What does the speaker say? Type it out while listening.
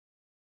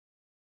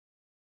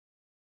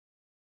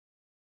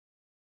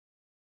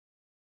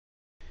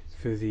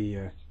for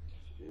the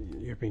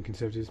European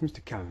Conservatives,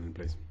 Mr. Callanan,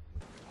 please.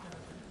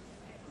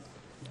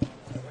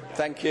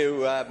 Thank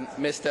you,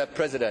 Mr.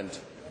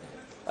 President.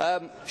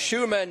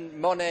 Schuman,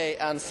 Monnet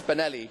and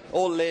Spinelli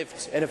all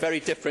lived in a very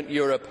different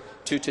Europe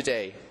to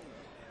today.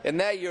 In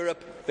their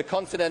Europe, the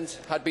continent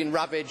had been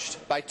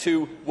ravaged by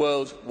 2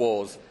 world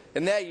wars.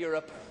 In their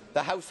Europe,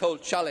 the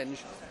household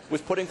challenge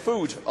was putting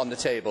food on the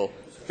table.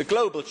 The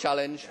global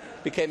challenge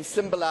became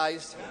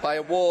symbolised by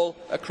a wall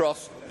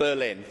across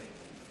Berlin.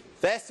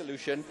 Their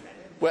solution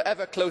were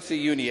ever closer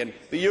union,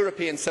 the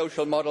European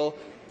social model,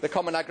 the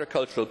common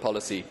agricultural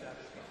policy.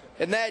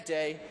 In their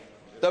day,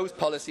 those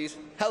policies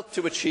helped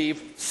to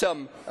achieve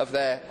some of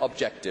their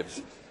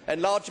objectives.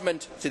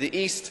 Enlargement to the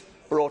east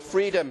brought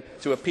freedom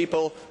to a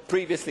people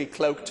previously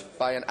cloaked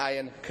by an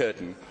iron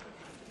curtain.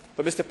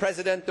 But, Mr.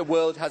 President, the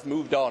world has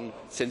moved on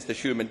since the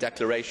Schuman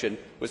Declaration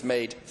was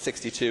made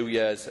 62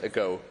 years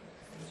ago.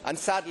 And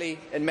sadly,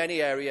 in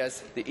many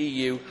areas, the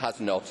EU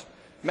has not.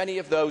 Many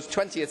of those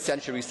 20th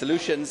century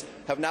solutions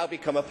have now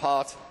become a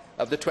part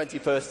of the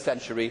 21st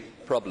century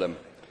problem.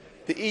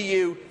 The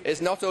EU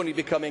is not only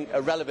becoming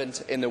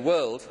irrelevant in the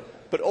world,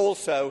 but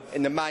also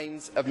in the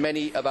minds of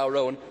many of our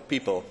own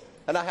people.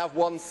 And I have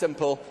one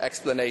simple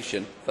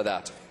explanation for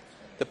that.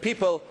 The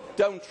people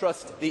don't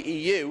trust the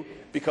EU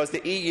because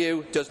the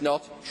EU does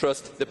not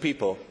trust the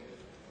people.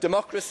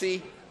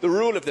 Democracy, the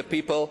rule of the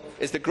people,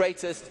 is the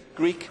greatest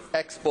Greek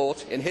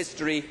export in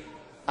history,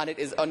 and it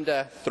is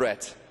under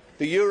threat.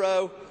 The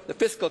euro, the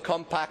fiscal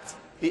compact,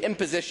 the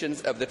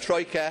impositions of the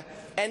Troika,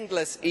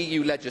 endless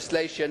EU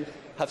legislation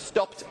have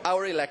stopped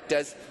our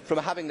electors from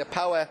having the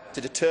power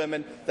to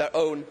determine their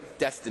own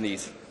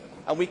destinies.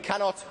 And we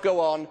cannot go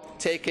on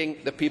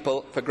taking the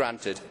people for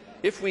granted.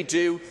 If we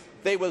do,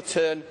 they will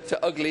turn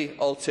to ugly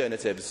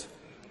alternatives.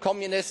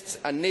 Communists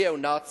and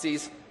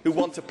neo-Nazis who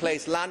want to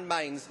place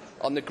landmines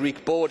on the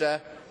Greek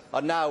border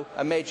are now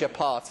a major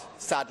part,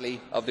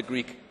 sadly, of the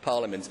Greek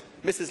Parliament.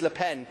 Mrs. Le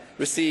Pen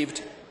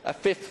received a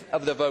fifth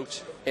of the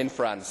vote in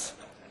France.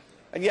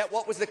 And yet,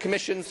 what was the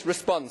Commission's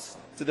response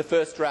to the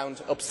first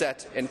round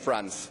upset in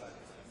France?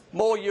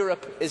 More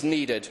Europe is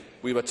needed,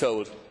 we were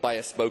told by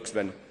a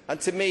spokesman.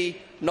 And to me,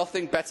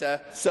 nothing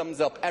better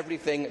sums up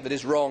everything that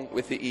is wrong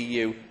with the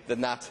EU than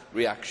that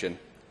reaction.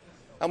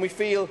 And we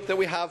feel that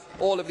we have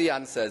all of the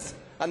answers,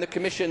 and the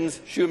Commission's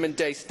Schuman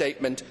Day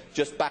statement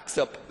just backs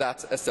up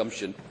that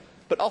assumption.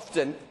 But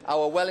often,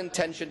 our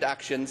well-intentioned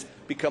actions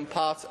become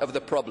part of the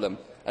problem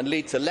and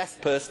lead to less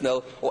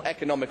personal or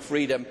economic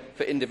freedom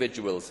for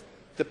individuals.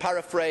 To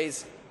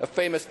paraphrase a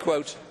famous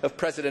quote of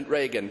President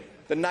Reagan,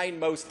 the 9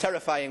 most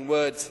terrifying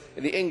words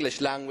in the English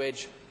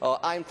language are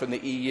 "I'm from the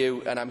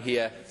EU and I'm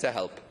here to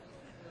help."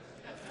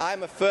 I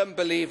am a firm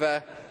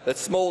believer that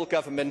small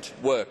government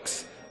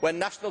works. When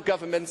national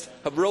governments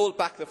have rolled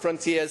back the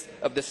frontiers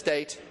of the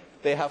state,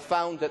 they have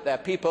found that their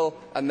people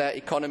and their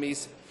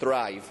economies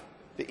thrive.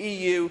 The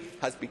EU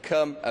has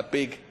become a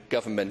big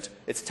government.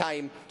 It's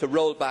time to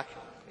roll back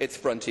its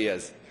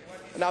frontiers.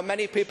 Now,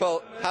 many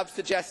people have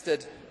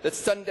suggested that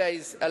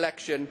Sunday's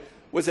election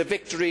was a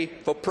victory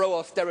for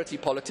pro-austerity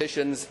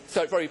politicians,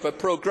 for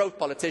pro-growth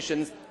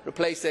politicians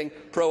replacing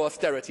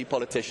pro-austerity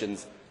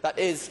politicians. That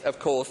is, of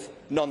course,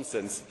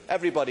 nonsense.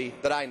 Everybody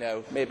that I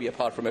know, maybe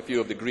apart from a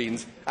few of the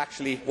Greens,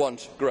 actually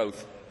want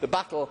growth. The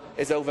battle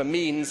is over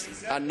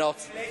means and not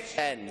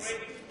ends.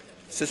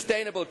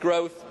 Sustainable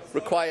growth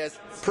requires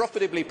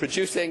profitably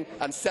producing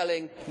and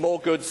selling more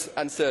goods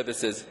and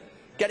services.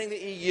 Getting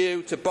the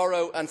EU to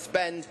borrow and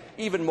spend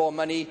even more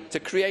money to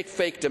create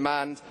fake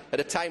demand at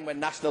a time when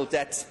national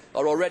debts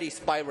are already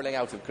spiralling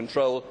out of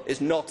control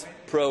is not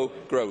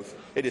pro-growth.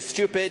 It is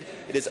stupid,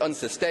 it is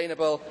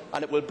unsustainable,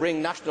 and it will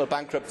bring national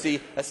bankruptcy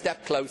a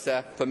step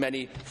closer for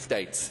many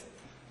states.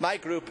 My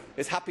group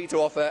is happy to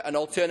offer an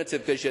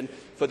alternative vision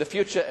for the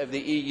future of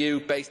the EU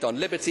based on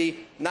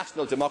liberty,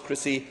 national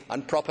democracy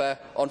and proper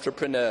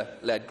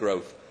entrepreneur-led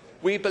growth.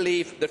 We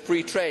believe that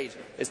free trade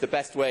is the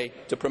best way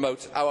to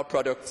promote our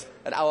products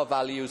and our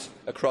values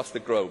across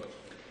the globe.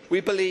 We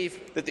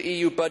believe that the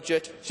EU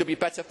budget should be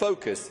better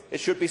focused,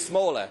 it should be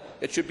smaller,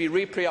 it should be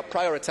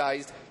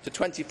reprioritised to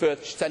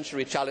 21st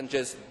century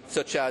challenges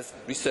such as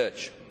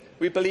research.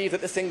 We believe that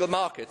the single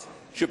market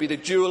should be the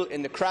jewel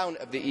in the crown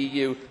of the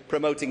EU,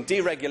 promoting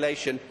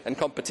deregulation and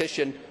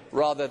competition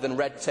rather than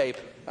red tape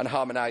and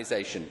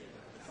harmonisation.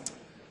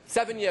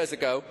 7 years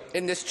ago,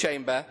 in this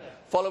chamber,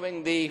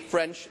 following the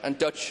French and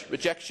Dutch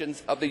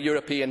rejections of the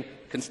European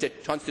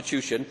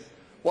Constitution,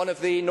 one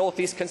of the North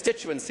East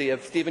constituents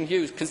of Stephen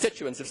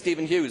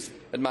Hughes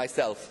and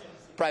myself,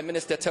 Prime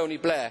Minister Tony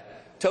Blair,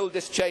 told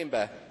this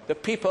chamber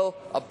that people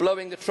are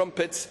blowing the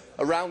trumpets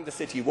around the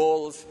city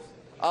walls.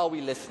 Are we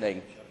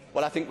listening?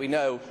 Well, I think we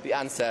know the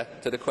answer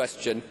to the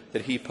question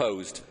that he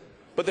posed.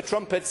 But the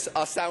trumpets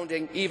are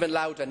sounding even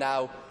louder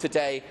now,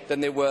 today, than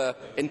they were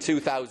in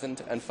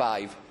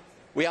 2005.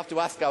 We have to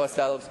ask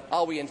ourselves,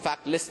 are we in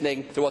fact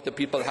listening to what the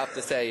people have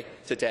to say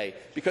today?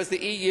 Because the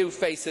EU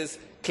faces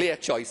clear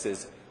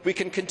choices. We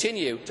can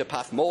continue to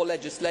pass more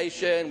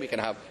legislation, we can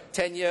have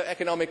 10-year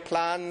economic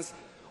plans,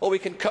 or we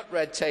can cut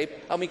red tape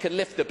and we can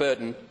lift the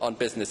burden on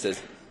businesses.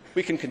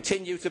 We can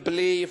continue to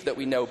believe that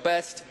we know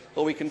best,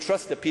 or we can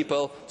trust the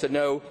people to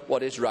know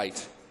what is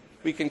right.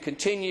 We can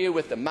continue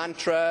with the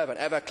mantra of an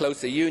ever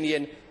closer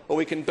union, or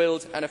we can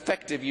build an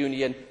effective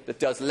union that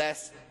does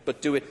less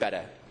but do it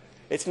better.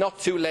 It's not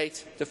too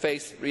late to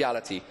face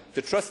reality,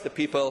 to trust the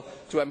people,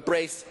 to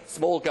embrace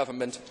small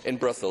government in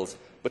Brussels.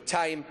 But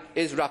time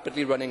is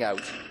rapidly running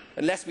out.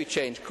 Unless we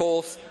change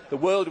course, the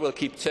world will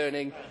keep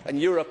turning and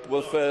Europe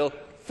will fall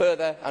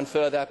further and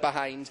further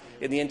behind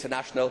in the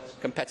international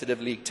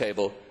competitive league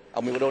table,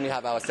 and we will only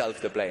have ourselves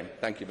to blame.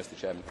 Thank you, Mr.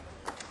 Chairman.